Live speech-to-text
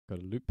got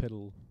a loop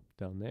pedal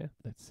down there.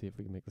 Let's see if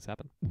we can make this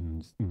happen. I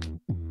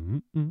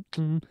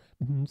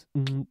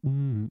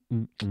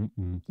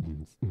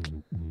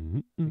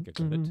think I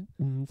got it.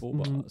 4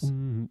 bars.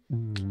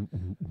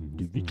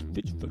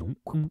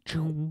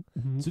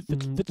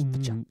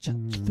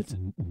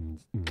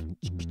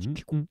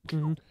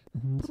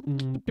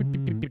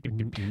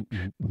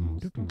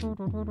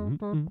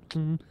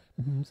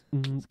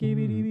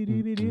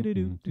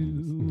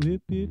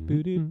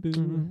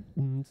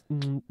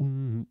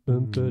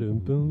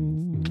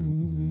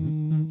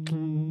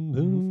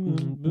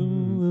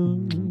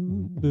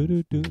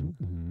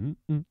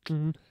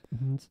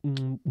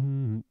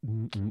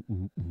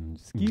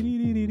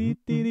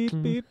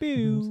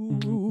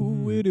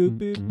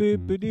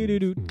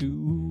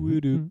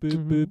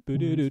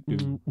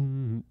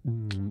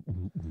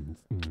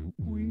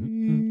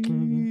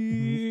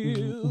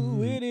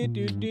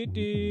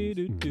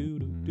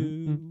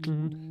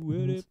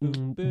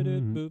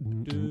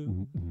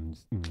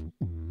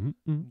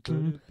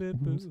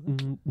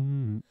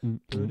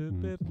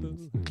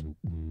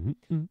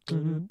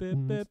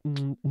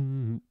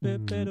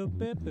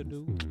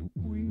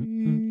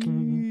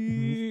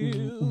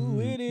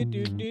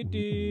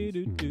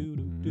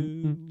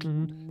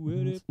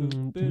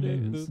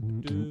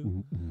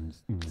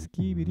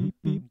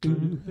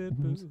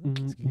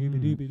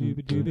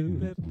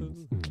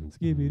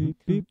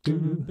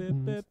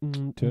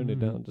 Turn it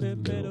down just a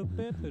little.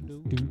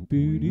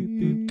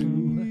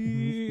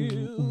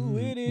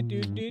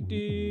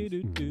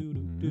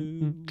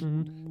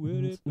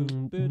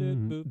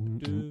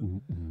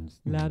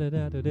 La da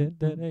da da da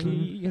da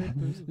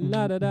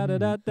la da da da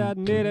da da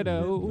da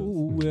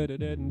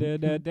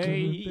da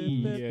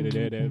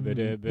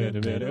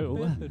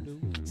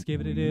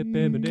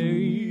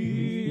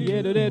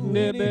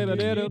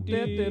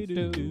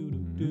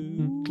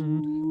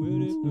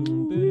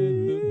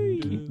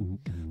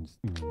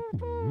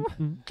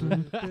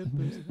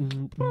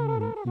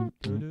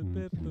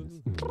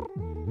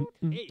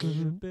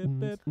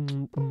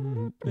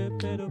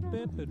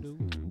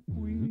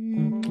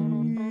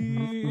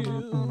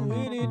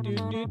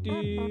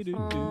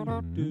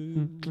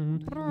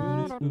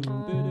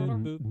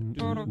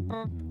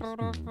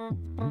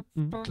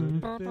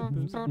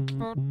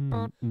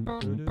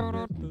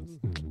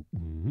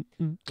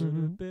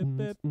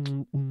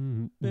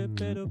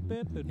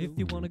If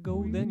you wanna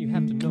go, then you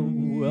have to know,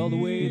 well, the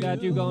way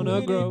that you're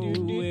gonna grow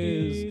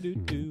is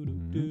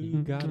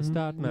you gotta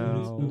start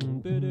now.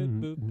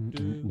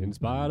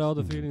 Inspired all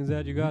the feelings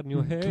that you got in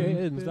your head,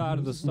 inside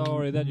of the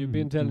story that you've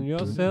been telling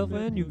yourself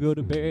when you go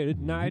to bed at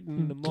night,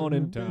 in the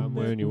morning time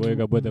when you wake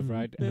up with a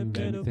fright, and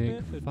then you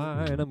think,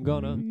 fine, I'm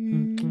gonna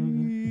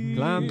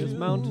climb this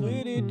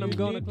mountain, I'm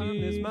gonna climb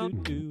this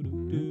mountain.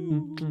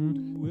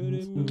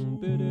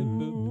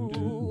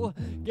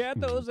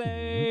 Get those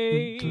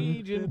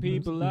aging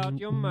people out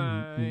your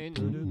mind.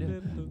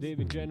 They've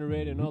been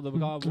generating all the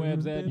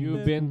cobwebs that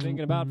you've been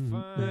thinking about.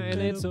 Fine,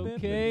 it's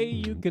okay,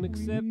 you can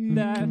accept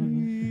that.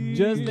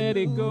 Just let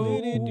it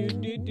go.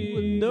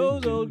 And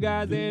those old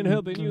guys ain't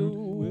helping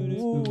you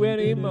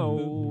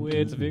anymore.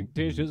 It's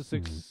fictitious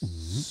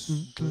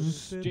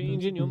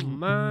exchange in your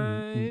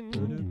mind.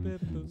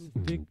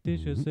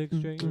 Fictitious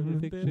exchange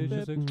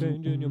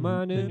in your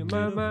mind, in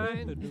my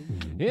mind.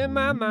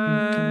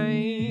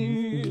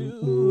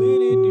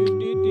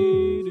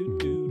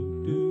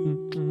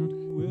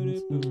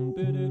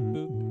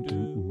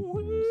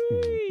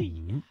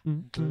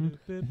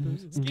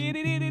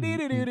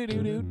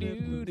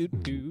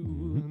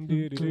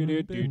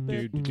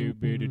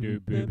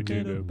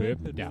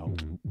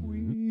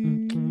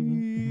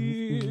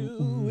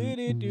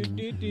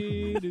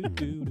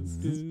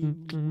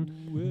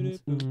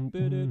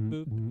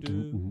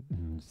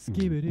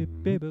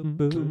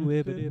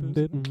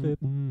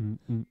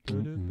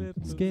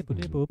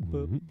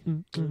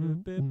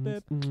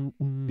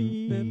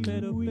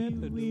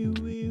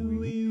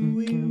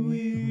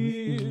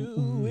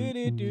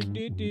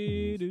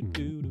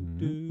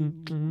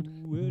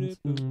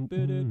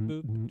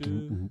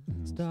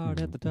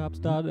 Start at the top,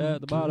 start at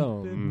the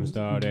bottom.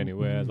 Start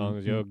anywhere as long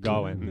as you're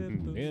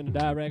going in a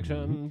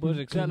direction. Push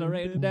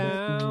accelerate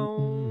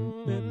down.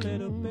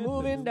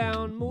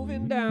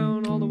 Moving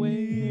down all the way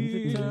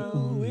into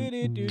town.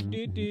 I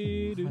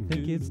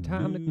think it's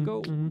time to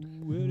go.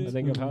 I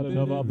think I've had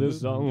enough of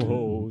this song.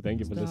 Oh, thank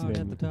you for listening. Start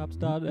at the top,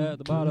 start at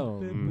the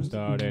bottom.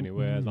 Start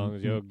anywhere as long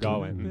as you're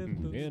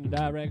going in a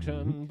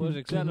direction. Push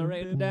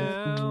accelerate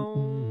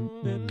down.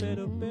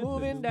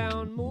 Moving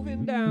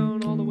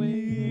down all the way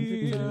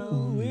into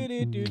town. I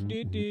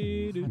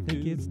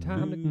think it's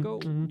time to go.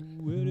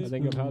 I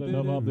think I've had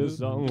enough of this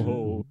song.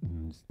 Oh.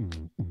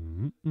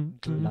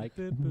 Like,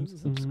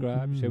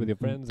 subscribe, share with your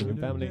friends and your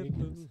family.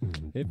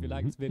 If you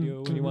like this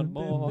video and you want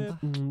more,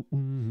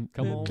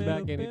 come on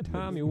back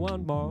anytime you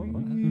want more.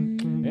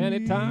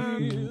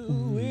 Anytime.